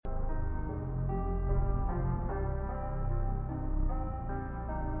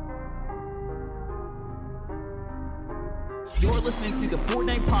You're listening to the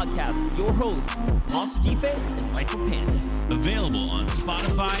Fortnite Podcast with your hosts, Monster Deface and Life of Panda. Available on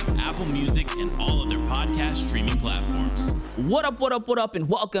Spotify, Apple Music, and all other podcast streaming platforms. What up, and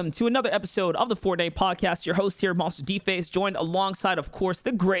welcome to another episode of the Fortnite Podcast. Your host here, Monster Deface, joined alongside, of course,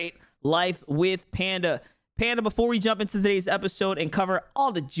 the great Life with Panda. Panda, before we jump into today's episode and cover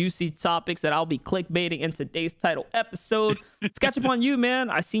all the juicy topics that I'll be clickbaiting in today's title episode, let's catch up on you,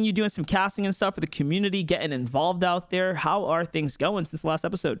 man. I seen you doing some casting and stuff for the community, getting involved out there. How are things going since the last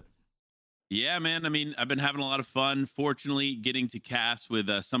episode? Yeah, man. I mean, I've been having a lot of fun. Fortunately, getting to cast with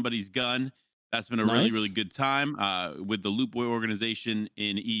Somebody's Gun. That's been a really good time with the Loot Boy organization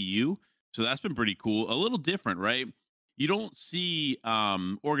in EU. So that's been pretty cool. A little different, right? You don't see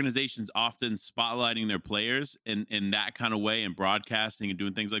organizations often spotlighting their players in that kind of way and broadcasting and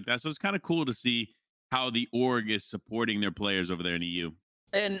doing things like that. So it's kind of cool to see how the org is supporting their players over there in EU.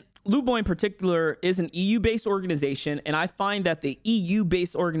 And Loot Boy in particular is an EU-based organization, and I find that the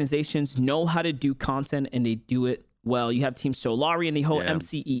EU-based organizations know how to do content, and they do it well. You have Team Solari and the whole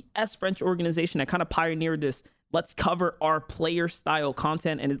MCES French organization that kind of pioneered this let's cover our player style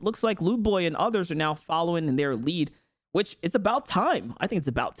content, and it looks like Loot Boy and others are now following in their lead, which it's about time. I think it's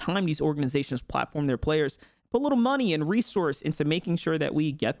about time these organizations platform their players, put a little money and resource into making sure that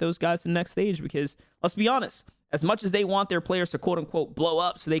we get those guys to the next stage, because let's be honest, as much as they want their players to quote unquote blow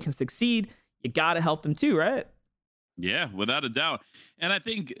up so they can succeed, you got to help them too, right? Yeah, without a doubt. And I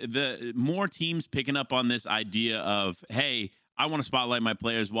think the more teams picking up on this idea of, hey, I want to spotlight my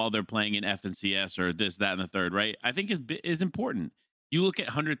players while they're playing in FNCS or this, that, and the third, right? I think is important. You look at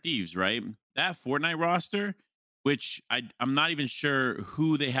 100 Thieves, right? That Fortnite roster, which I'm not even sure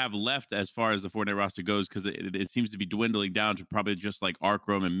who they have left as far as the Fortnite roster goes, because it seems to be dwindling down to probably just like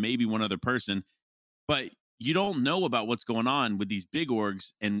Arcrum and maybe one other person. But you don't know about what's going on with these big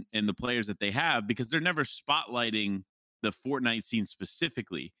orgs and the players that they have, because they're never spotlighting the Fortnite scene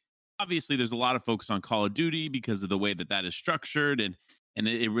specifically. Obviously, there's a lot of focus on Call of Duty because of the way that is structured, and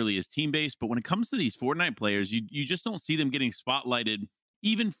it really is team-based. But when it comes to these Fortnite players, you just don't see them getting spotlighted,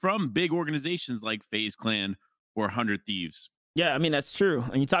 even from big organizations like FaZe Clan or 100 Thieves. Yeah, I mean, that's true.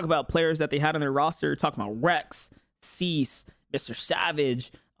 And you talk about players that they had on their roster, you're talking about Rex, Cease, Mr.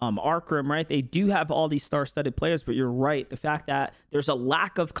 Savage, Arcrum, right? They do have all these star-studded players, but you're right. The fact that there's a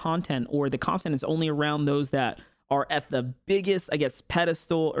lack of content, or the content is only around those that are at the biggest, I guess,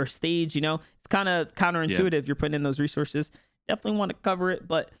 pedestal or stage, it's kind of counterintuitive. You're putting in those resources. Definitely want to cover it,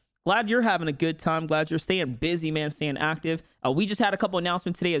 but glad you're having a good time. Glad you're staying busy, man, staying active. We just had a couple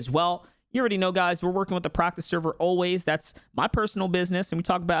announcements today as well. You already know, guys, we're working with the practice server always. That's my personal business. And we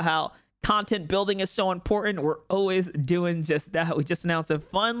talk about how content building is so important. We're always doing just that. We just announced a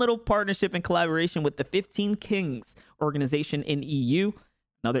fun little partnership and collaboration with the 15 Kings organization in EU.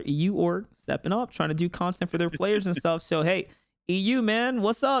 Another EU org stepping up, trying to do content for their players and stuff. So, hey, EU, man,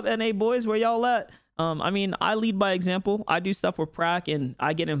 what's up, NA boys? Where y'all at? I mean, I lead by example. I do stuff with Prac and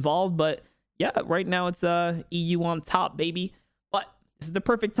I get involved. But yeah, right now it's EU on top, baby. But this is the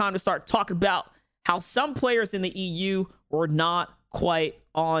perfect time to start talking about how some players in the EU were not quite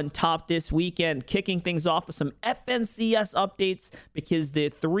on top this weekend, kicking things off with some FNCS updates, because the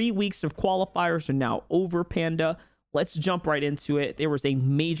 3 weeks of qualifiers are now over, Panda. Let's jump right into it. There was a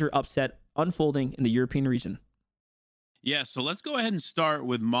major upset unfolding in the European region. Yeah, so let's go ahead and start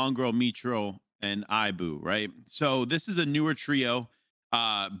with Mongrel, Mitro, and Ibu, right? So this is a newer trio,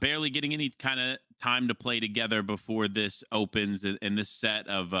 barely getting any kind of time to play together before this opens in this set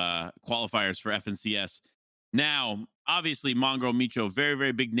of qualifiers for FNCS. Now, obviously, Mongrel, Mitro, very,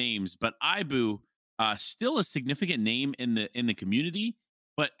 very big names, but Ibu, still a significant name in the community,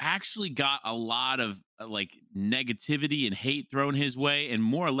 but actually got a lot of like negativity and hate thrown his way, and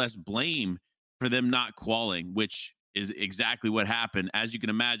more or less blame for them not qualing, which is exactly what happened. As you can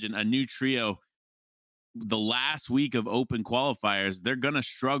imagine, a new trio, the last week of open qualifiers, they're going to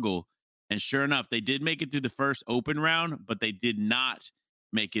struggle. And sure enough, they did make it through the first open round, but they did not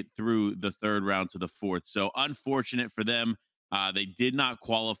make it through the third round to the fourth. So unfortunate for them. They did not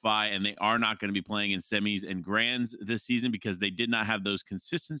qualify, and they are not going to be playing in semis and grands this season because they did not have those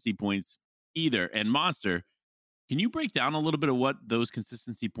consistency points either. And Monster, can you break down a little bit of what those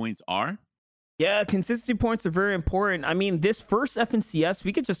consistency points are? Yeah, consistency points are very important. I mean, this first FNCS,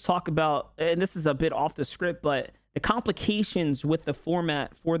 we could just talk about, and this is a bit off the script, but the complications with the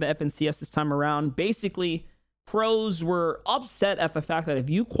format for the FNCS this time around. Basically, pros were upset at the fact that if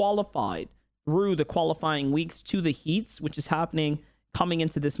you qualified through the qualifying weeks to the heats, which is happening coming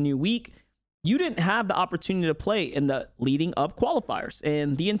into this new week, you didn't have the opportunity to play in the leading up qualifiers.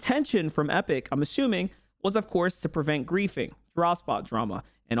 And the intention from Epic, I'm assuming, was of course to prevent griefing, draw spot drama,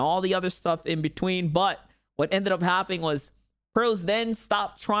 and all the other stuff in between. But what ended up happening was Pros then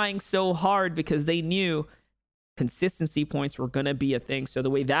stopped trying so hard because they knew consistency points were going to be a thing. So the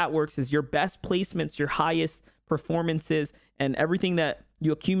way that works is your best placements, your highest performances, and everything that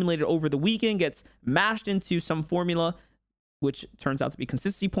you accumulated over the weekend gets mashed into some formula, which turns out to be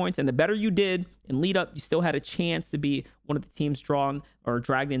consistency points. And the better you did in lead up, you still had a chance to be one of the teams drawn or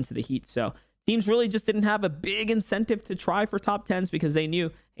dragged into the heat. So teams really just didn't have a big incentive to try for top 10s because they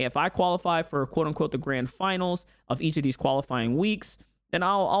knew, hey, if I qualify for quote unquote the grand finals of each of these qualifying weeks, then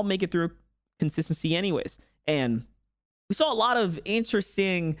I'll make it through consistency anyways. And we saw a lot of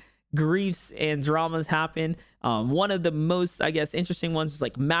interesting griefs and dramas happen. One of the most, I guess, interesting ones was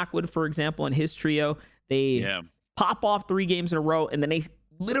like Macwood, for example, and his trio. They pop off 3 games in a row, and then they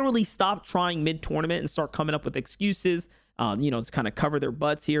literally stop trying mid-tournament and start coming up with excuses, to kind of cover their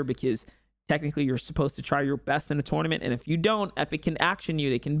butts here, because technically you're supposed to try your best in a tournament, and if you don't, Epic can action you,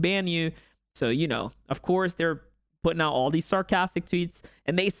 they can ban you. So, of course, they're putting out all these sarcastic tweets,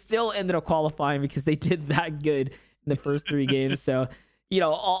 and they still ended up qualifying because they did that good in the first 3 games. So,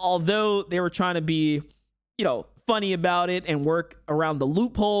 although they were trying to be, funny about it and work around the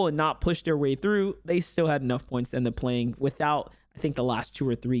loophole and not push their way through, they still had enough points to end up playing without, I think, the last 2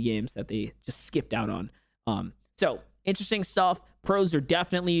 or 3 games that they just skipped out on. So interesting stuff. Pros are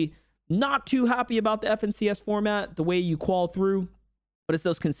definitely not too happy about the FNCS format, the way you qual through, but it's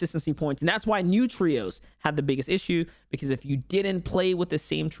those consistency points. And that's why new trios had the biggest issue, because if you didn't play with the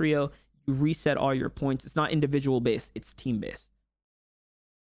same trio, you reset all your points. It's not individual based, it's team based.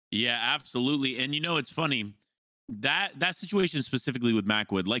 Yeah, absolutely. And it's funny, that situation specifically with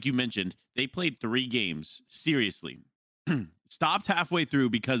Macwood, like you mentioned, they played 3 games seriously, stopped halfway through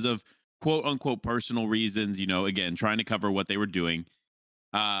because of quote unquote personal reasons, again, trying to cover what they were doing.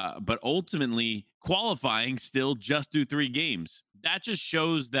 But ultimately qualifying still just through 3 games. That just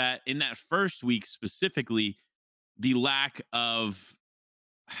shows that in that first week specifically, the lack of,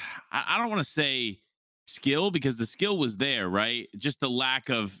 I don't want to say skill, because the skill was there, right? Just the lack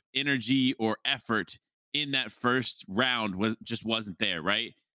of energy or effort in that first round wasn't there,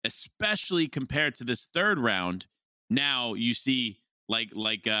 right? Especially compared to this 3rd round. Now you see like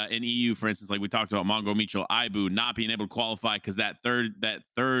in EU, for instance, like we talked about, Mongrel, Mitchell, Ibu not being able to qualify because that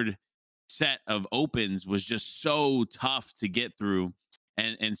third set of opens was just so tough to get through.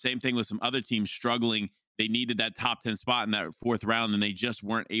 And same thing with some other teams struggling. They needed that top 10 spot in that 4th round, and they just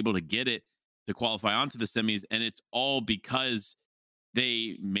weren't able to get it to qualify onto the semis. And it's all because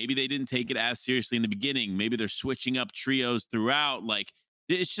maybe they didn't take it as seriously in the beginning. Maybe they're switching up trios throughout. Like,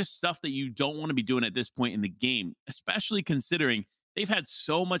 it's just stuff that you don't want to be doing at this point in the game, especially considering they've had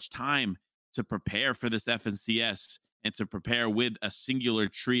so much time to prepare for this FNCS and to prepare with a singular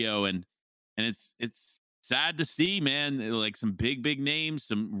trio. And it's sad to see, man, like some big names,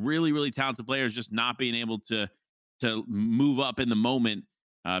 some really, really talented players just not being able to move up in the moment.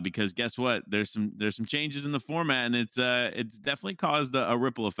 Because guess what? There's some changes in the format, and it's definitely caused a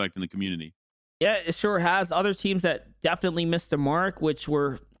ripple effect in the community. Yeah, it sure has. Other teams that definitely missed the mark, which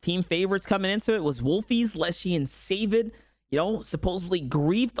were team favorites coming into it, was Wolfies, Leshy, and Savid. Supposedly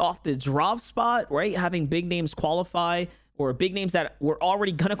griefed off the drop spot, right? Having big names qualify, or big names that were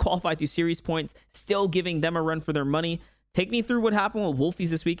already going to qualify through series points, still giving them a run for their money. Take me through what happened with Wolfies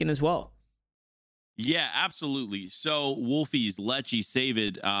this weekend as well. Yeah, absolutely. So Wolfies, Lecce,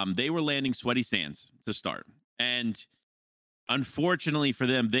 Savid, they were landing sweaty sands to start. And unfortunately for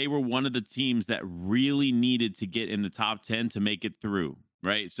them, they were one of the teams that really needed to get in the top 10 to make it through,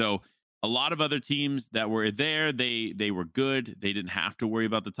 right? So a lot of other teams that were there, they were good. They didn't have to worry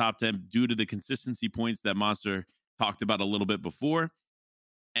about the top 10 due to the consistency points that Monster talked about a little bit before.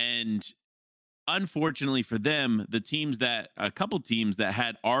 And unfortunately for them, a couple teams that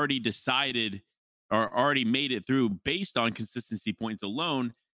had already decided or already made it through based on consistency points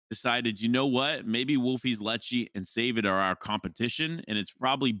alone, decided, you know what, maybe Wolfies, Lecce, and Savid are our competition, and it's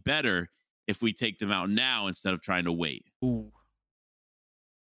probably better if we take them out now instead of trying to wait.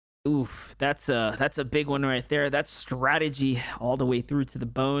 Oof, that's a big one right there. That's strategy all the way through to the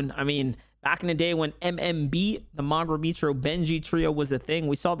bone. I mean, back in the day when MMB, the Mongrel, Mitro, Benji trio was a thing,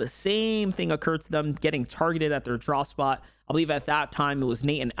 we saw the same thing occur to them, getting targeted at their draw spot. I believe at that time it was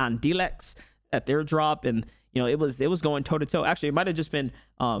Nate and Andilex at their drop, and it was going toe to toe. Actually, it might have just been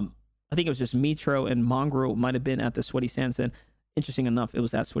I think it was just Mitro and Mongrel might have been at the Sweaty Sands, and interesting enough, it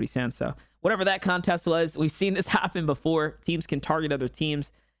was at Sweaty Sands. So whatever that contest was, we've seen this happen before. Teams can target other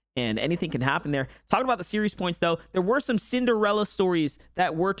teams, and anything can happen there. Talking about the series points, though, there were some Cinderella stories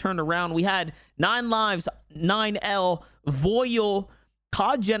that were turned around. We had 9 Lives, 9L, Voyal,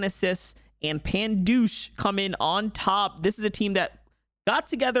 COD Genesis, and Pandouche come in on top. This is a team that got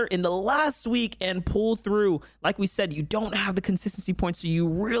together in the last week and pulled through. Like we said, you don't have the consistency points, so you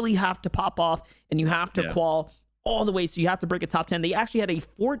really have to pop off and you have to qual all the way. So you have to break a top 10. They actually had a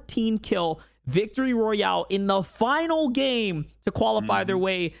 14 kill victory royale in the final game to qualify their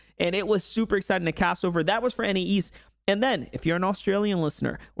way, and it was super exciting to cast over. That was for NA East. And then if you're an Australian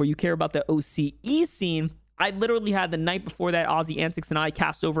listener or you care about the OCE scene, I literally had the night before that, Aussie Antics and I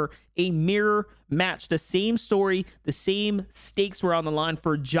cast over a mirror match. The same story, the same stakes were on the line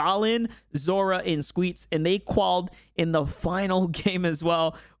for Jalen, Zora, and Squeets, and they qualled in the final game as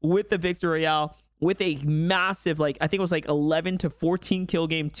well with the victory royale with a massive, like, I think it was like 11 to 14 kill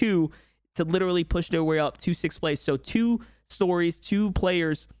game 2 to literally push their way up to 6th place. So 2 stories, 2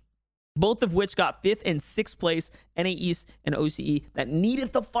 players, both of which got 5th and 6th place, NA East and OCE, that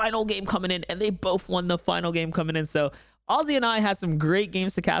needed the final game coming in, and they both won the final game coming in. So Aussie and I had some great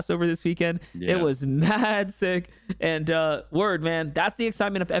games to cast over this weekend. It was mad sick. And word, man, that's the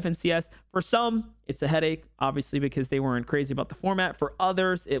excitement of FNCS. For some, it's a headache, obviously, because they weren't crazy about the format. For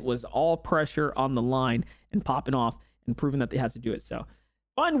others, it was all pressure on the line and popping off and proving that they had to do it. So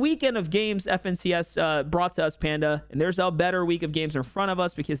fun weekend of games FNCS brought to us, Panda. And there's a better week of games in front of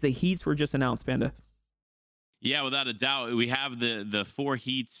us because the heats were just announced, Panda. Yeah, without a doubt. We have the 4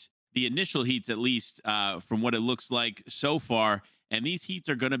 heats, the initial heats at least, from what it looks like so far. And these heats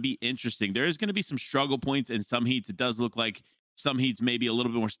are going to be interesting. There is going to be some struggle points in some heats. It does look like some heats may be a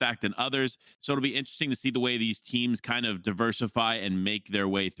little bit more stacked than others. So it'll be interesting to see the way these teams kind of diversify and make their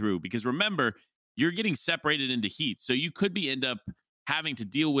way through. Because remember, you're getting separated into heats. So you could end up having to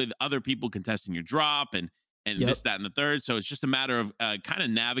deal with other people contesting your drop and this, that, and the third. So it's just a matter of kind of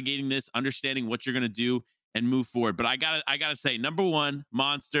navigating this, understanding what you're going to do and move forward. But I gotta say, number one,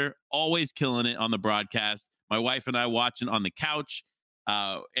 Monster, always killing it on the broadcast. My wife and I watching on the couch,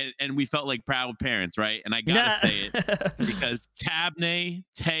 and we felt like proud parents, right? And I gotta say it because Tabney,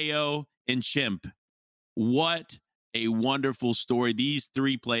 Teo, and Chimp, what a wonderful story. These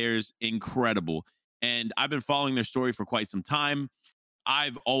 3 players, incredible. And I've been following their story for quite some time.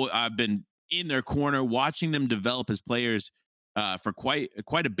 I've been in their corner watching them develop as players for quite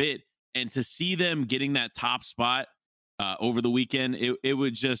a bit, and to see them getting that top spot over the weekend, it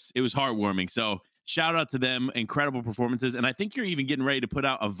was heartwarming. So shout out to them, incredible performances. And I think you're even getting ready to put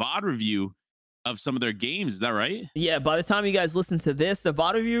out a VOD review of some of their games. Is that right? Yeah, by the time you guys listen to this, the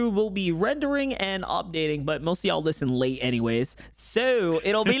VOD review will be rendering and updating, but most of y'all listen late anyways, so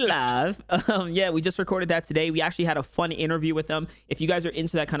it'll be live. Yeah, we just recorded that today. We actually had a fun interview with them. If you guys are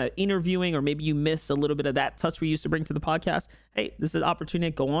into that kind of interviewing, or maybe you miss a little bit of that touch we used to bring to the podcast, hey, this is an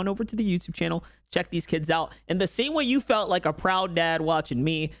opportunity to go on over to the YouTube channel, check these kids out. And the same way you felt like a proud dad watching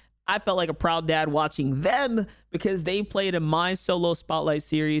me, I felt like a proud dad watching them, because they played in my solo spotlight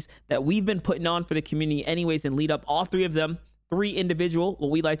series that we've been putting on for the community anyways, and lead up all 3 of them, 3 individual,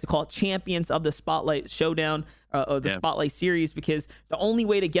 what we like to call champions of the spotlight showdown, or the spotlight series, because the only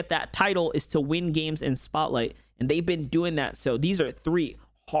way to get that title is to win games in spotlight, and they've been doing that. So these are 3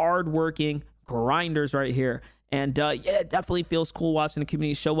 hardworking grinders right here. And yeah, it definitely feels cool watching the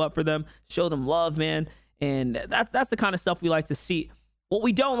community show up for them, show them love, man. And that's the kind of stuff we like to see. What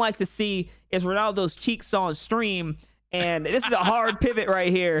we don't like to see is Ronaldo's cheeks on stream. And this is a hard pivot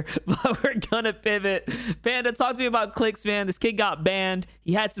right here, but we're going to pivot. Panda, talk to me about CLIX, man. This kid got banned.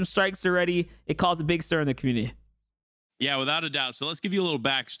 He had some strikes already. It caused a big stir in the community. Yeah, without a doubt. So let's give you a little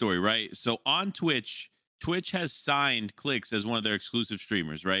backstory, right? So on Twitch has signed CLIX as one of their exclusive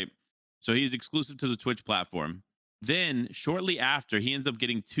streamers, right? So he's exclusive to the Twitch platform. Then shortly after, he ends up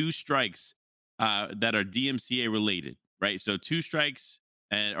getting 2 strikes that are DMCA related, right? So 2 strikes,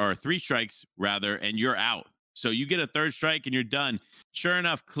 or 3 strikes rather, and you're out. So you get a 3rd strike and you're done. Sure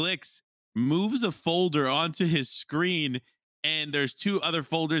enough, CLIX moves a folder onto his screen, and there's 2 other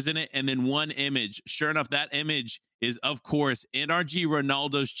folders in it, and then 1 image. Sure enough, that image is, of course, NRG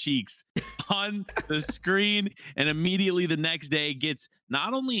Ronaldo's cheeks on the screen, and immediately the next day gets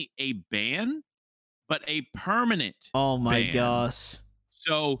not only a ban, but a permanent ban. Gosh.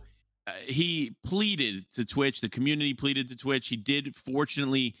 So he pleaded to Twitch. The community pleaded to Twitch. He did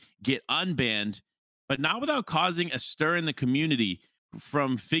fortunately get unbanned, but not without causing a stir in the community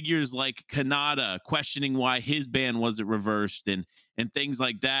from figures like Kanata questioning why his ban wasn't reversed, and things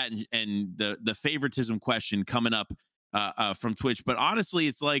like that, and the favoritism question coming up from Twitch. But honestly,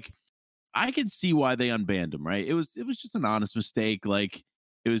 it's like, I can see why they unbanned him, right? It was just an honest mistake. Like,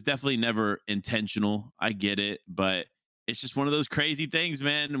 it was definitely never intentional. I get it, but it's just one of those crazy things,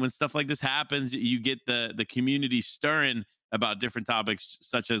 man. When stuff like this happens, you get the community stirring about different topics,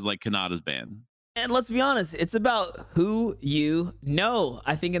 such as like Kanata's ban. And let's be honest, it's about who you know.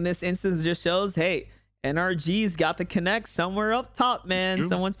 I think in this instance, it just shows, hey, NRG's got the connect somewhere up top, man.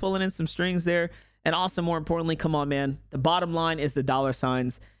 Someone's pulling in some strings there. And also, more importantly, come on, man. The bottom line is the dollar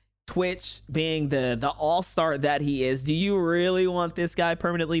signs. Twitch being the all-star that he is. Do you really want this guy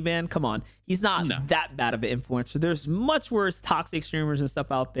permanently banned? Come on. He's not that bad of an influencer. There's much worse toxic streamers and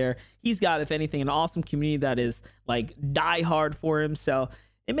stuff out there. He's got, if anything, an awesome community that is like die hard for him. So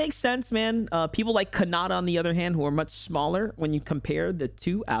it makes sense, man. People like Kanata, on the other hand, who are much smaller when you compare the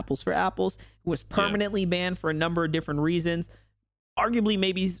two, apples for apples, who was permanently banned for a number of different reasons. Arguably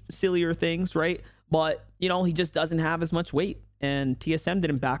maybe sillier things, right? But, you know, he just doesn't have as much weight. And TSM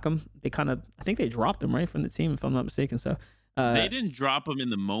didn't back him. They kind of, I think they dropped him, right, from the team, if I'm not mistaken. So they didn't drop him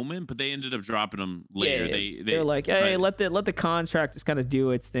in the moment, but they ended up dropping him later. Yeah, they're like, hey, let the contract just kind of do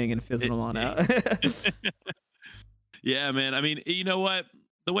its thing and fizzle him on out. Yeah, man. I mean, you know what?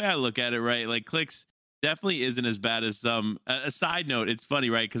 The way I look at it, right, like CLIX definitely isn't as bad as some. A side note, it's funny,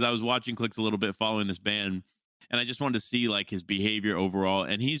 right, because I was watching CLIX a little bit following this ban, and I just wanted to see like his behavior overall.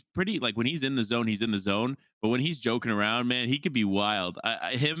 And he's pretty, like, when he's in the zone, he's in the zone. But when he's joking around, man, he could be wild.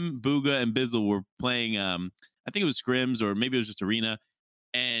 Him, Booga, and Bizzle were playing, I think it was scrims, or maybe it was just arena.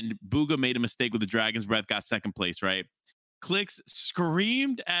 And Booga made a mistake with the Dragon's Breath, got second place, right? CLIX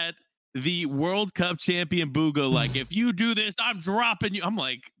screamed at the World Cup champion Booga, like, if you do this, I'm dropping you. I'm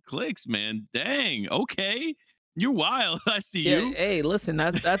like, CLIX, man, dang, okay. You're wild. I see you. Hey, listen,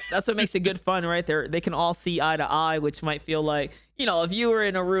 that's what makes it good fun, right? They can all see eye to eye, which might feel like, you know, if you were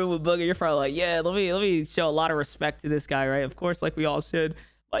in a room with Booger, you're probably like, yeah, let me show a lot of respect to this guy, right? Of course, like we all should.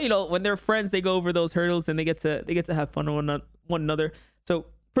 But you know, when they're friends, they go over those hurdles and they get to have fun with one another. So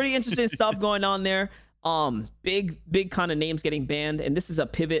pretty interesting stuff going on there. Big kind of names getting banned, and this is a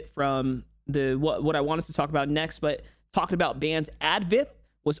pivot from the what I wanted to talk about next, but talking about bans, Advith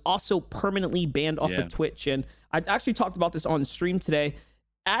was also permanently banned off of Twitch. And I actually talked about this on stream today.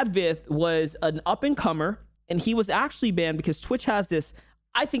 Advith was an up-and-comer, and he was actually banned because Twitch has this,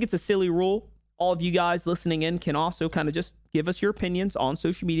 I think it's a silly rule. All of you guys listening in can also kind of just give us your opinions on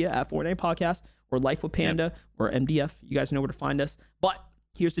social media at Fortnite Podcast or Life with Panda or MDF. You guys know where to find us. But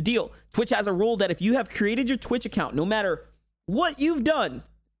here's the deal. Twitch has a rule that if you have created your Twitch account, no matter what you've done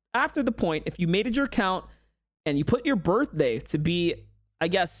after the point, if you made it your account and you put your birthday to be, I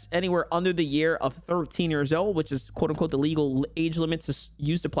guess, anywhere under the year of 13 years old, which is quote unquote the legal age limit to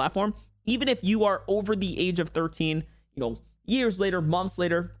use the platform. Even if you are over the age of 13, you know, years later, months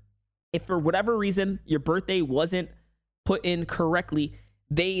later, if for whatever reason your birthday wasn't put in correctly,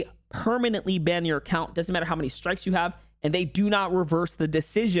 they permanently ban your account. Doesn't matter how many strikes you have, and they do not reverse the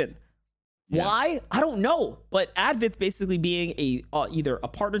decision. Why? I don't know. But Advith basically being either a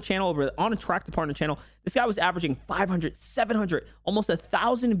partner channel or on a track to partner channel, this guy was averaging 500, 700, almost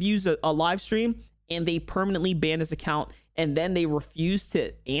 1,000 views a live stream, and they permanently banned his account. And then they refused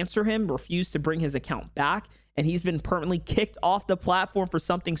to answer him, refused to bring his account back, and he's been permanently kicked off the platform for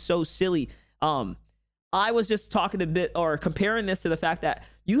something so silly. I was just talking a bit or comparing this to the fact that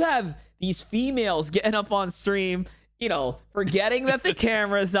you have these females getting up on stream, you know, forgetting that the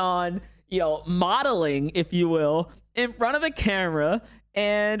camera's on, you know, modeling, if you will, in front of the camera,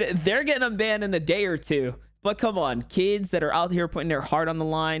 and they're getting them banned in a day or two. But come on, kids that are out here putting their heart on the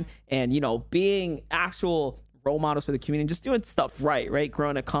line and, you know, being actual role models for the community, just doing stuff right?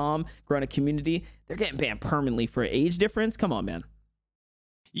 Growing a community, they're getting banned permanently for age difference. Come on, man.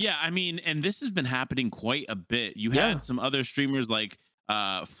 Yeah, I mean, and this has been happening quite a bit. You had some other streamers like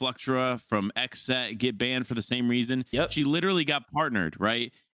Fluxtra from Xset get banned for the same reason. She literally got partnered,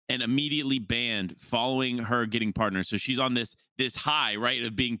 right? And immediately banned following her getting partnered. So she's on this high, right,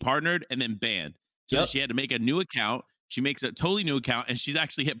 of being partnered and then banned. So she had to make a new account. She makes a totally new account, and she's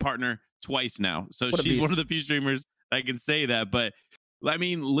actually hit partner twice now. So she's one of the few streamers that can say that. But I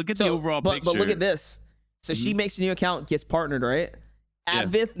mean, look at the overall picture. But look at this. So she makes a new account, gets partnered, right?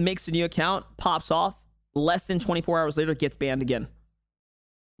 Advith makes a new account, pops off. Less than 24 hours later, gets banned again.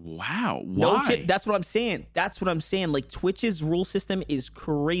 Wow. Why? No kid, that's what I'm saying. Like, Twitch's rule system is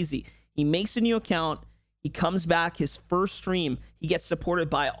crazy. He makes a new account. He comes back, his first stream, he gets supported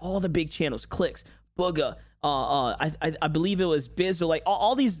by all the big channels, CLIX, Booga, I believe it was Bizzle, like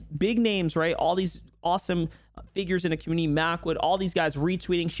all these big names, right? All these awesome figures in the community, Macwood, all these guys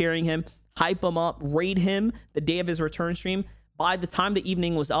retweeting, sharing him, hype him up, raid him the day of his return stream. By the time the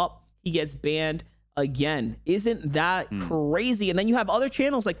evening was up, he gets banned again. Isn't that crazy? And then you have other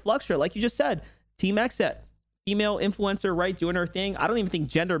channels like Fluxtra, like you just said, Team Xset, female influencer, right, doing her thing. I don't even think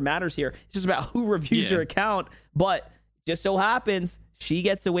gender matters here. It's just about who reviews your account. But just so happens she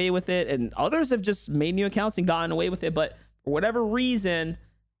gets away with it, and others have just made new accounts and gotten away with it. But for whatever reason,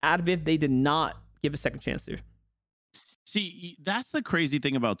 Advith, they did not give a second chance to. See, that's the crazy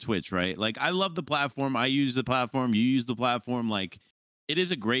thing about Twitch, right? Like, I love the platform. I use the platform. You use the platform. Like, it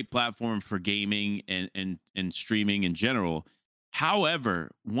is a great platform for gaming and streaming in general.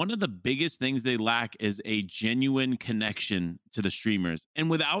 However, one of the biggest things they lack is a genuine connection to the streamers. And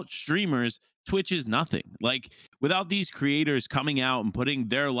without streamers, Twitch is nothing. Like, without these creators coming out and putting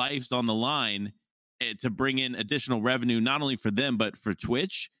their lives on the line to bring in additional revenue, not only for them, but for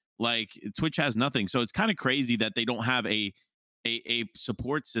Twitch, like Twitch has nothing. So it's kind of crazy that they don't have a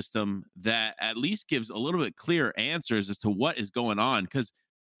support system that at least gives a little bit clearer answers as to what is going on. Because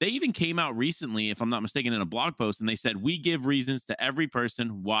they even came out recently, if I'm not mistaken, in a blog post, and they said, we give reasons to every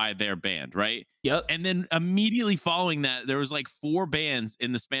person why they're banned, right? Yep. And then immediately following that, there was like 4 bans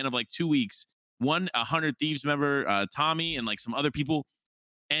in the span of like 2 weeks. One, 100 Thieves member, Tommy, and like some other people,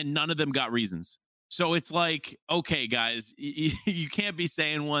 and none of them got reasons. So it's like, okay, guys, you can't be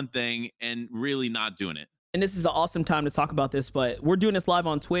saying one thing and really not doing it. And this is an awesome time to talk about this, but we're doing this live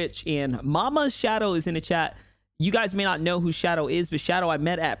on Twitch, and Mama Shadow is in the chat. You guys may not know who Shadow is, but Shadow I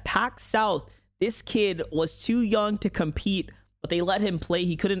met at PAX South. This kid was too young to compete, but they let him play.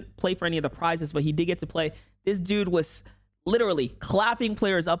 He couldn't play for any of the prizes, but he did get to play. This dude was literally clapping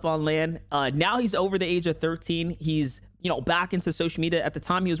players up on LAN. Now he's over the age of 13. He's back into social media. At the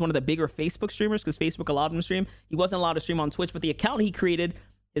time, he was one of the bigger Facebook streamers because Facebook allowed him to stream. He wasn't allowed to stream on Twitch, but the account he created,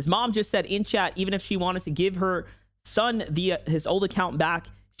 his mom just said in chat, even if she wanted to give her son his old account back,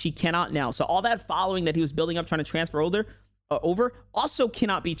 she cannot now. So all that following that he was building up, trying to transfer over, also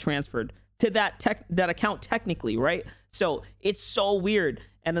cannot be transferred to that account technically, right? So it's so weird.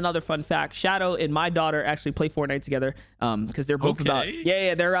 And another fun fact, Shadow and my daughter actually play Fortnite together because they're both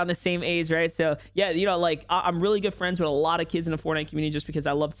they're around the same age, right? So yeah, like I'm really good friends with a lot of kids in the Fortnite community just because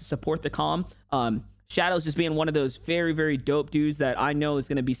I love to support the comm. Shadow's just being one of those very, very dope dudes that I know is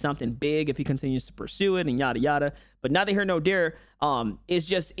going to be something big if he continues to pursue it and yada yada. But neither here nor there. It's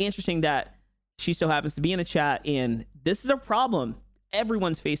just interesting that she so happens to be in the chat, and this is a problem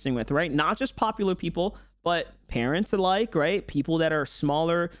everyone's facing with, right? Not just popular people, but parents alike, right? People that are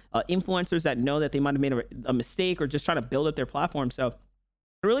smaller, influencers that know that they might have made a mistake or just trying to build up their platform. So it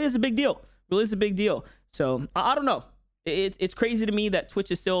really is a big deal. Really is a big deal. So I don't know. It's crazy to me that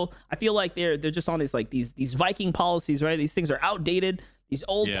Twitch is still, I feel like they're just on these Viking policies, right? These things are outdated. These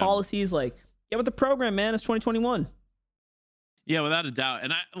old policies, like, get with the program, man. It's 2021. Yeah, without a doubt.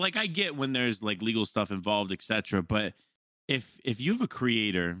 And I get when there's like legal stuff involved, etc. But if you have a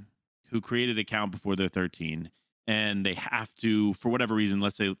creator who created an account before they're 13 and they have to, for whatever reason,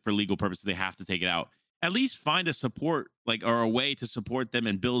 let's say for legal purposes, they have to take it out, at least find a support, like, or a way to support them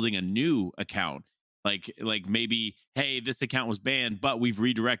in building a new account. Like maybe, hey, this account was banned, but we've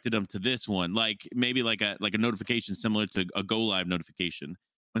redirected them to this one. Like maybe like a notification similar to a go live notification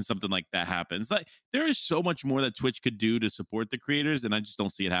when something like that happens. Like there is so much more that Twitch could do to support the creators, and I just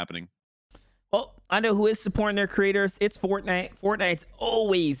don't see it happening. Well, I know who is supporting their creators. It's Fortnite. Fortnite's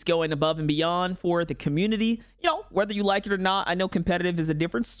always going above and beyond for the community. Whether you like it or not, I know competitive is a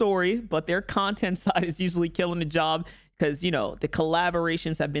different story, but their content side is usually killing the job because, the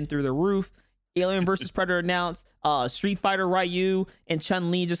collaborations have been through the roof. Alien vs. Predator announced. Street Fighter Ryu and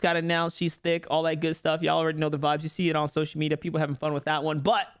Chun-Li just got announced. She's thick, all that good stuff. Y'all already know the vibes. You see it on social media. People having fun with that one.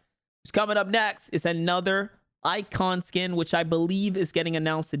 But what's coming up next is another icon skin, which I believe is getting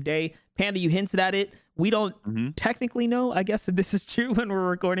announced today. Panda, you hinted at it. We don't technically know, I guess, if this is true when we're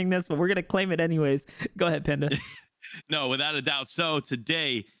recording this, but we're going to claim it anyways. Go ahead, Panda. No, without a doubt. So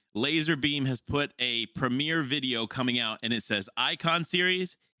today, Laserbeam has put a premiere video coming out, and it says Icon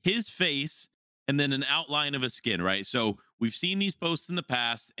Series, his face, and then an outline of a skin, right? So we've seen these posts in the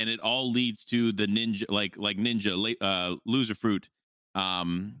past, and it all leads to the ninja, like Ninja, Loser Fruit.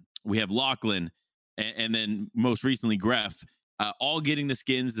 We have Lachlan, and then most recently Gref, all getting the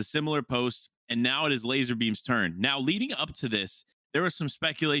skins, the similar posts, and now it is Laserbeam's turn. Now, leading up to this, there was some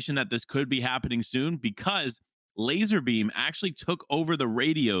speculation that this could be happening soon because Laserbeam actually took over the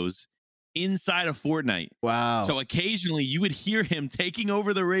radios inside of Fortnite. Wow. So occasionally you would hear him taking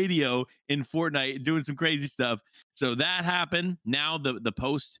over the radio in Fortnite, doing some crazy stuff. So that happened. Now the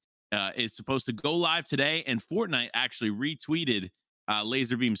post is supposed to go live today, and Fortnite actually retweeted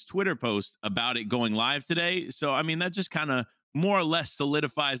Laserbeam's Twitter post about it going live today. So, I mean, that just kind of more or less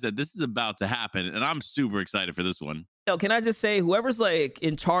solidifies that this is about to happen, and I'm super excited for this one. Can I just say, whoever's like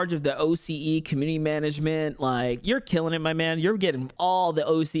in charge of the OCE community management, like, you're killing it, my man. You're getting all the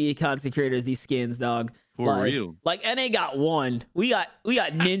OCE content creators these skins, dog. For real. Like, NA got one. We got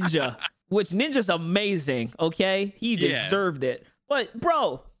Ninja, which Ninja's amazing. Okay, he deserved it. But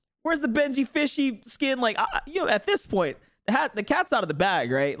bro, where's the Benji Fishy skin? Like, at this point, the cat's out of the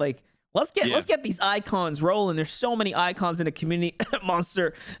bag, right? Like, Let's get these icons rolling. There's so many icons in the community,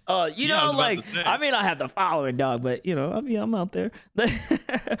 Monster. You Yeah, I know, was about like to say. I may not have the following, dog, but you know, I mean, I'm out there. But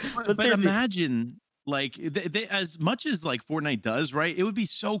But seriously, imagine, like, they, as much as like Fortnite does, right? It would be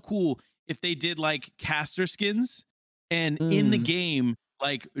so cool if they did like caster skins, and in the mm, game,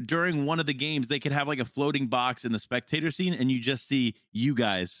 like during one of the games, they could have like a floating box in the spectator scene, and you just see you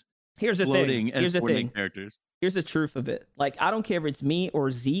guys here's the thing. floating as Here's the Fortnite thing. characters. Here's the truth of it. Like, I don't care if it's me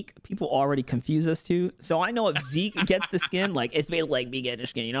or Zeke. People already confuse us too. So I know if Zeke gets the skin, like it's basically like me getting a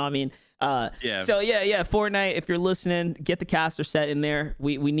skin. You know what I mean? Yeah. So yeah. Fortnite, if you're listening, get the caster set in there.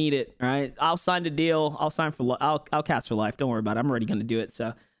 We need it. All right. I'll sign the deal. I'll sign for. I'll cast for life. Don't worry about it. I'm already gonna do it.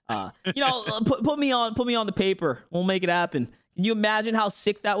 So, you know, put me on the paper. We'll make it happen. Can you imagine how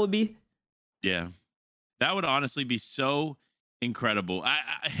sick that would be? Yeah, that would honestly be so incredible.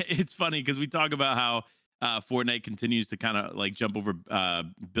 It's funny because we talk about how Fortnite continues to kind of like jump over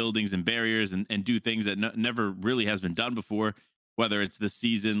buildings and barriers and do things that never really has been done before. Whether it's this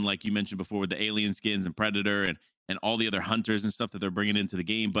season, like you mentioned before, with the alien skins and Predator and all the other hunters and stuff that they're bringing into the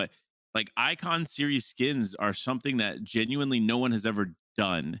game, but like icon series skins are something that genuinely no one has ever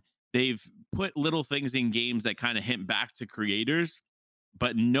done. They've put little things in games that kind of hint back to creators,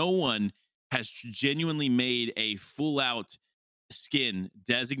 but no one has genuinely made a full out skin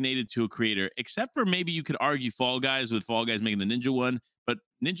designated to a creator, except for maybe you could argue Fall Guys, with Fall Guys making the Ninja one, but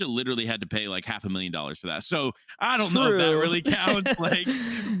Ninja literally had to pay like $500,000 for that. So I don't know if that really counts. Like,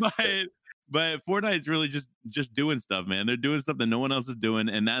 but Fortnite's really just doing stuff, man. They're doing stuff that no one else is doing,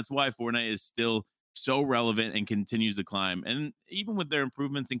 and that's why Fortnite is still so relevant and continues to climb. And even with their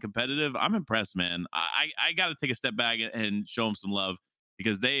improvements in competitive, I'm impressed, man. I got to take a step back and show them some love,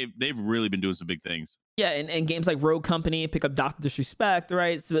 because they've really been doing some big things. Yeah, and games like Rogue Company, pick up Doctor Disrespect,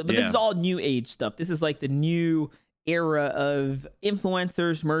 right? So, but this is all new age stuff. This is like the new era of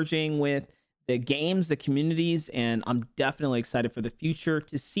influencers merging with the games, the communities, and I'm definitely excited for the future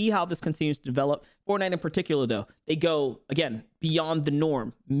to see how this continues to develop. Fortnite in particular, though, they go, again, beyond the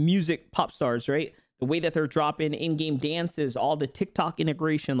norm. Music, pop stars, right? The way that they're dropping in-game dances, all the TikTok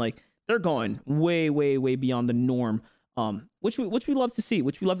integration, like they're going way, way, way beyond the norm. Which we love to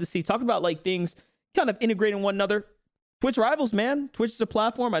see. Talk about like things kind of integrating one another. Twitch rivals, man. Twitch is a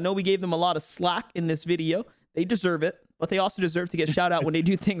platform. I know we gave them a lot of slack in this video. They deserve it, but they also deserve to get shout out when they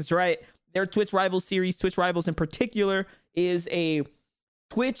do things right. Their Twitch Rivals series, Twitch Rivals in particular, is a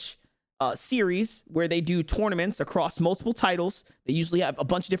Twitch series where they do tournaments across multiple titles. They usually have a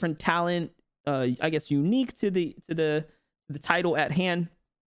bunch of different talent, I guess unique to the title at hand.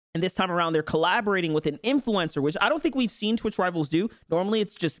 And this time around, they're collaborating with an influencer, which I don't think we've seen Twitch Rivals do. Normally,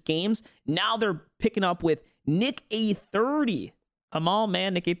 it's just games. Now they're picking up with Nick A30. Come on,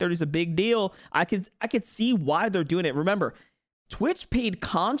 man. Nick A30 is a big deal. I could see why they're doing it. Remember, Twitch paid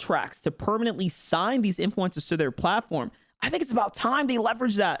contracts to permanently sign these influencers to their platform. I think it's about time they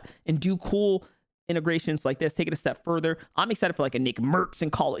leverage that and do cool integrations like this, take it a step further. I'm excited for like a Nick Mercs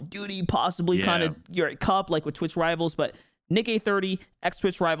and Call of Duty, possibly kind of your cup, like with Twitch Rivals, but Nick A30 X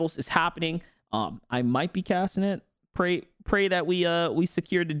Twitch Rivals is happening. I might be casting it. Pray that we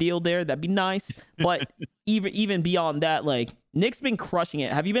secured the deal there. That'd be nice. But even beyond that, like Nick's been crushing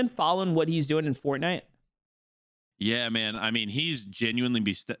it. Have you been following what he's doing in Fortnite? Yeah, man. I mean, he's genuinely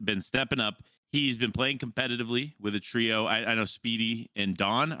been stepping up. He's been playing competitively with a trio. I know Speedy and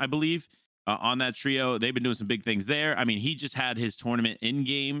Dawn, I believe, on that trio. They've been doing some big things there. I mean, he just had his tournament in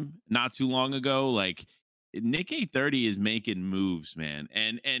game not too long ago. Like, Nick A30 is making moves, man.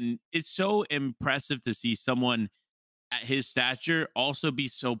 And it's so impressive to see someone at his stature also be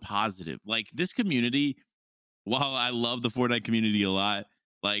so positive. Like, this community, while I love the Fortnite community a lot,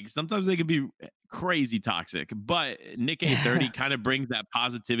 like sometimes they can be crazy toxic, but Nick A30 kind of brings that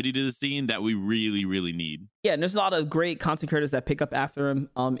positivity to the scene that we really, really need. Yeah, and there's a lot of great content creators that pick up after him.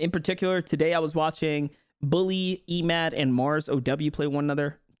 In particular, today I was watching Bully, Emad, and Mars OW play one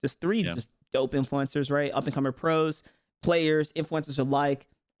another. Just three just dope influencers, right? Up and comer pros, players, influencers alike,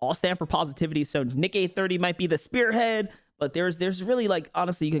 all stand for positivity. So Nick A30 might be the spearhead, but there's really, like,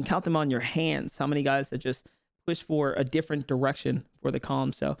 honestly, you can count them on your hands how many guys that just push for a different direction for the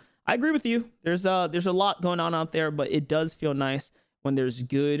calm. So I agree with you. There's a lot going on out there, but it does feel nice when there's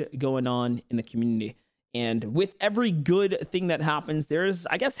good going on in the community. And with every good thing that happens, there's,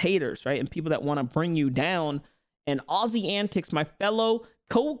 I guess, haters, right? And people that want to bring you down. And Aussie Antics, my fellow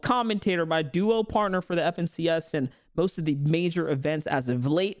co-commentator, my duo partner for the FNCS and most of the major events as of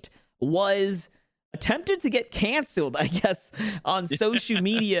late, was attempted to get canceled, I guess, on social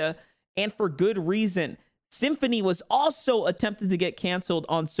media, and for good reason. Symphony was also attempted to get canceled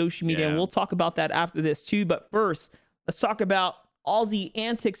on social media, and we'll talk about that after this too. But first, let's talk about Aussie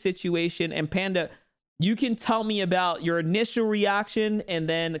antic situation. And Panda, you can tell me about your initial reaction and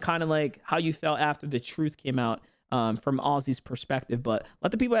then kind of like how you felt after the truth came out from Aussie's perspective. But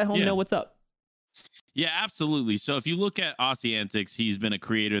let the people at home know what's up. Yeah, absolutely. So if you look at Aussie Antics, he's been a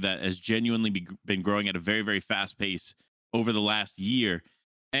creator that has genuinely been growing at a very, very fast pace over the last year.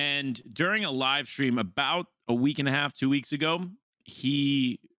 And during a live stream about a week and a half, 2 weeks ago,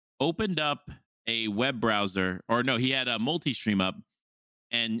 he opened up a web browser, or no, he had a multi-stream up,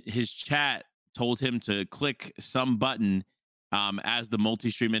 and his chat told him to click some button as the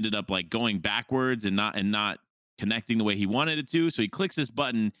multi-stream ended up like going backwards and not connecting the way he wanted it to. So he clicks this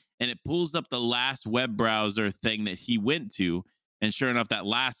button and it pulls up the last web browser thing that he went to. And sure enough, that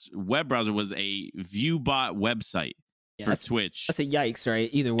last web browser was a ViewBot website for Twitch. That's a yikes, right?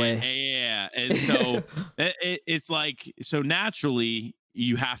 Either way. Yeah. And so it's like, so naturally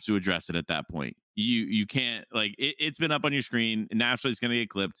you have to address it at that point. You can't, like, it's been up on your screen and naturally it's going to get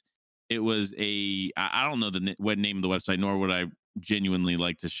clipped. It was I don't know what name of the website, nor would I genuinely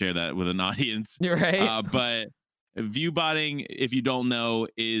like to share that with an audience. Right. But viewbotting, if you don't know,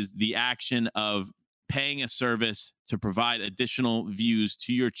 is the action of paying a service to provide additional views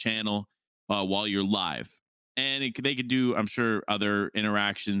to your channel while you're live. And they could do, I'm sure, other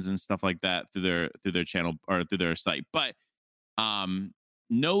interactions and stuff like that through their channel or through their site. But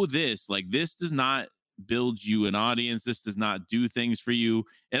know this, like, this does not build you an audience. This does not do things for you.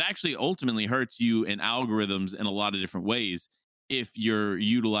 It actually ultimately hurts you in algorithms in a lot of different ways if you're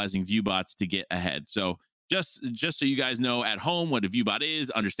utilizing viewbots to get ahead. So just so you guys know at home what a viewbot is,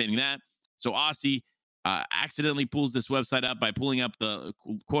 understanding that. So Aussie accidentally pulls this website up by pulling up the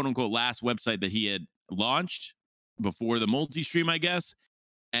quote unquote last website that he had launched before the multi-stream, I guess.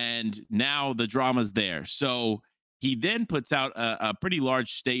 And now the drama's there. So he then puts out a pretty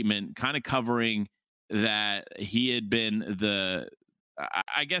large statement kind of covering that he had been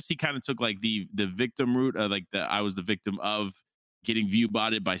I guess he kind of took like the victim route, I was the victim of getting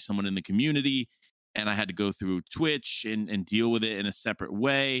viewbotted by someone in the community, and I had to go through Twitch and deal with it in a separate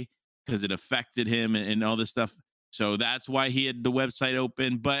way because it affected him and all this stuff. So that's why he had the website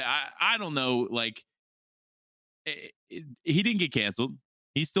open. But I don't know, like, he didn't get canceled.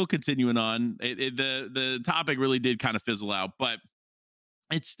 He's still continuing on. The topic really did kind of fizzle out, but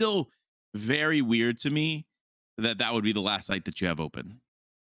it's still very weird to me that would be the last site that you have open.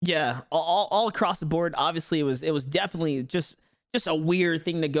 Yeah, all across the board. Obviously, it was definitely just a weird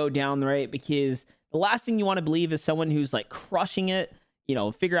thing to go down, right? Because the last thing you want to believe is someone who's like crushing it,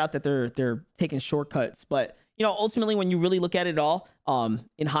 figure out that they're taking shortcuts. But ultimately, when you really look at it all,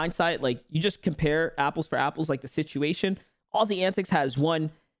 in hindsight, like, you just compare apples for apples, like the situation. Aussie Antics has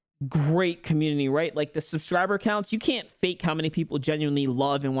one great community, right? Like the subscriber counts, you can't fake how many people genuinely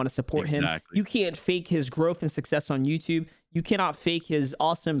love and want to support him. You can't fake his growth and success on YouTube. You cannot fake his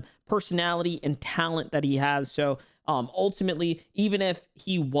awesome personality and talent that he has. So ultimately, even if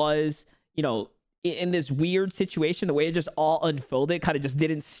he was, in this weird situation, the way it just all unfolded kind of just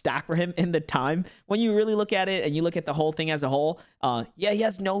didn't stack for him in the time. When you really look at it and you look at the whole thing as a whole, he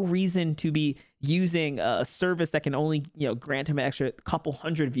has no reason to be using a service that can only, grant him an extra couple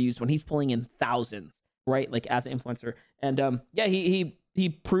hundred views when he's pulling in thousands, right? Like, as an influencer. And he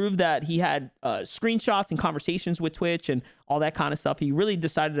proved that he had screenshots and conversations with Twitch and all that kind of stuff. He really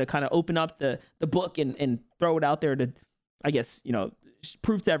decided to kind of open up the book and throw it out there to, I guess,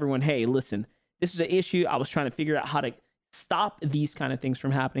 prove to everyone, hey, listen, this is an issue. I was trying to figure out how to stop these kind of things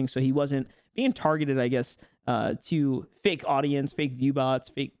from happening, so he wasn't being targeted, I guess, to fake audience, fake view bots,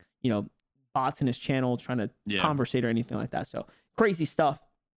 fake, bots in his channel trying to conversate or anything like that. So crazy stuff.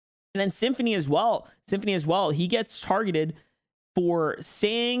 And then Symphony as well, he gets targeted for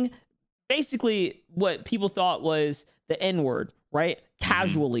saying basically what people thought was the N-word, right?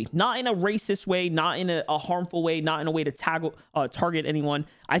 Casually, not in a racist way, not in a harmful way, not in a way to target anyone.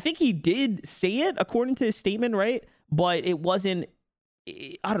 I think he did say it according to his statement, right? But it wasn't,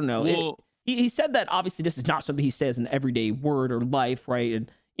 I don't know. Well, he said that obviously this is not something he says in everyday word or life, right?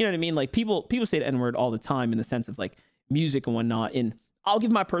 And you know what I mean? Like, people say the N-word all the time in the sense of like music and whatnot. And I'll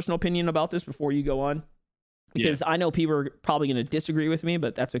give my personal opinion about this before you go on, because I know people are probably going to disagree with me,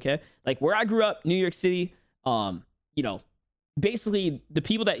 but that's okay. Like, where I grew up, New York City, basically the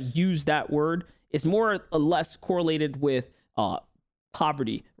people that use that word is more or less correlated with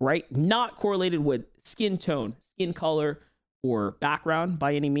poverty, right? Not correlated with skin tone, skin color, or background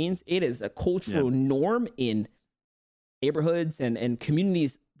by any means. It is a cultural norm in neighborhoods and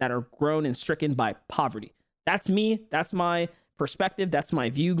communities that are grown and stricken by poverty. That's me. That's my perspective. That's my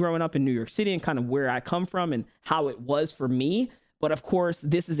view growing up in New York City and kind of where I come from and how it was for me. But of course,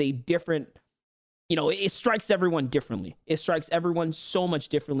 this is a different, you know, it strikes everyone differently. It strikes everyone so much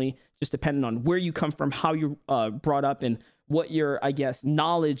differently, just depending on where you come from, how you're brought up, and what your, I guess,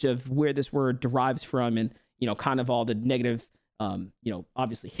 knowledge of where this word derives from, and, you know, kind of all the negative, you know,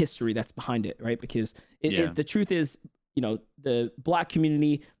 obviously history that's behind it, right? Because the truth is, you know, the Black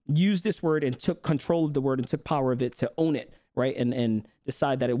community used this word and took control of the word and took power of it to own it, right? And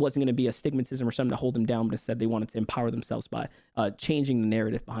decide that it wasn't going to be a stigmatism or something to hold them down, but instead they wanted to empower themselves by changing the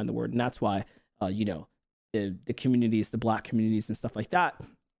narrative behind the word. And that's why, you know, the communities, the Black communities and stuff like that,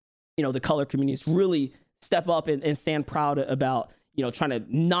 you know, the color communities really step up and stand proud about, you know, trying to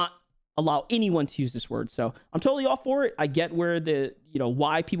not allow anyone to use this word. So I'm totally all for it. I get where you know,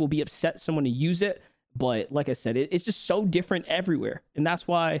 why people be upset someone to use it. But like I said, it's just so different everywhere. And that's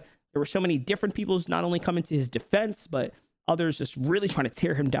why there were so many different people's not only coming to his defense, but others just really trying to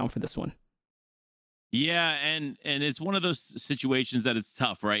tear him down for this one. Yeah, and it's one of those situations that it's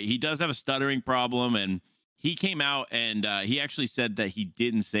tough, right? He does have a stuttering problem, and he came out and he actually said that he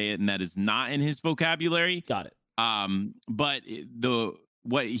didn't say it, and that is not in his vocabulary. Got it. But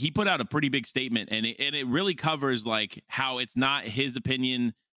what he put out a pretty big statement, and it really covers like how it's not his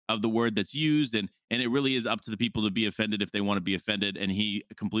opinion of the word that's used, and it really is up to the people to be offended if they want to be offended, and he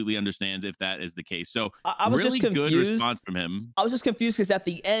completely understands if that is the case. So I was really just confused. Good response from him. I was just confused because at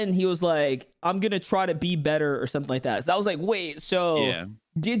the end he was like, "I'm gonna try to be better" or something like that. So I was like, "Wait, so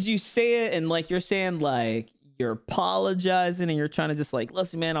did you say it?" And like you're saying, like you're apologizing and you're trying to just like,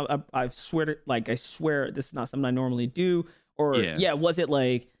 "Listen, man, I swear I swear this is not something I normally do." Or was it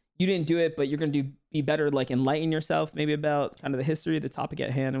like you didn't do it, but you're gonna be better, like enlighten yourself maybe about kind of the history, the topic at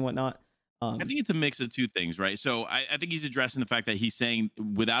hand, and whatnot? I think it's a mix of two things, right? So I think he's addressing the fact that he's saying,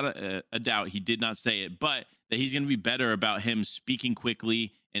 without a doubt, he did not say it, but that he's going to be better about him speaking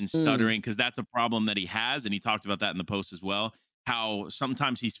quickly and stuttering, because that's a problem that he has. And he talked about that in the post as well, how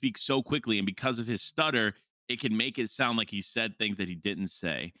sometimes he speaks so quickly, and because of his stutter, it can make it sound like he said things that he didn't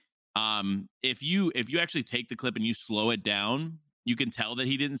say. If you actually take the clip and you slow it down, you can tell that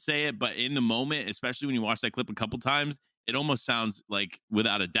he didn't say it, but in the moment, especially when you watch that clip a couple times, it almost sounds like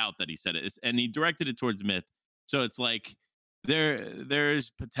without a doubt that he said it. And he directed it towards Myth. So it's like there's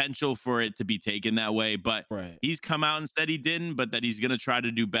potential for it to be taken that way, but he's come out and said he didn't, but that he's going to try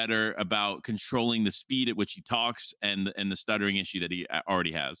to do better about controlling the speed at which he talks and the stuttering issue that he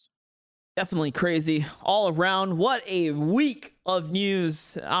already has. Definitely crazy all around. What a week of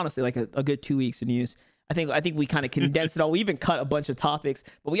news. Honestly, like a good 2 weeks of news. I think we kind of condensed it all. We even cut a bunch of topics,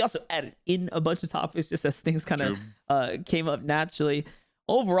 but we also added in a bunch of topics just as things kind of came up naturally.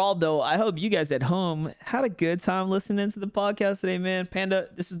 Overall, though, I hope you guys at home had a good time listening to the podcast today, man. Panda,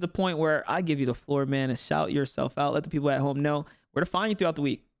 this is the point where I give you the floor, man, and shout yourself out. Let the people at home know where to find you throughout the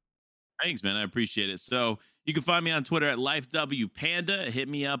week. Thanks, man. I appreciate it. So you can find me on Twitter at LifeWPanda. Hit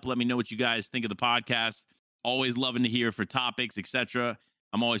me up. Let me know what you guys think of the podcast. Always loving to hear for topics, etc.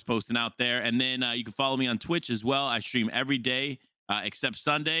 I'm always posting out there. And then you can follow me on Twitch as well. I stream every day except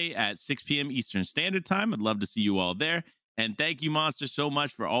Sunday at 6 p.m. Eastern Standard Time. I'd love to see you all there. And thank you, Monster, so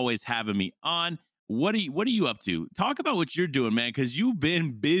much for always having me on. What are you up to? Talk about what you're doing, man, because you've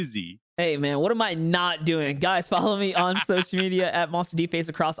been busy. Hey, man, what am I not doing? Guys, follow me on social media at Monster DFace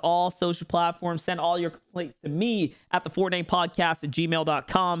across all social platforms. Send all your complaints to me at the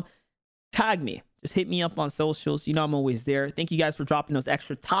fortnamepodcast@gmail.com. Tag me. Just hit me up on socials. You know I'm always there. Thank you guys for dropping those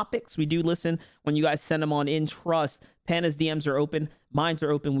extra topics. We do listen when you guys send them on in trust. Panda's DMs are open. Mines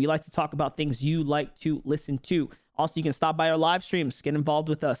are open. We like to talk about things you like to listen to. Also, you can stop by our live streams. Get involved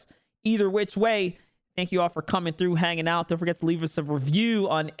with us. Either which way, thank you all for coming through, hanging out. Don't forget to leave us a review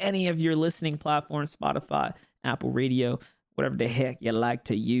on any of your listening platforms, Spotify, Apple Radio, whatever the heck you like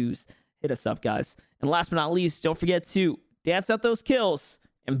to use. Hit us up, guys. And last but not least, don't forget to dance out those kills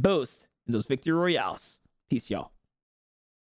and boast in those victory royales. Peace, y'all.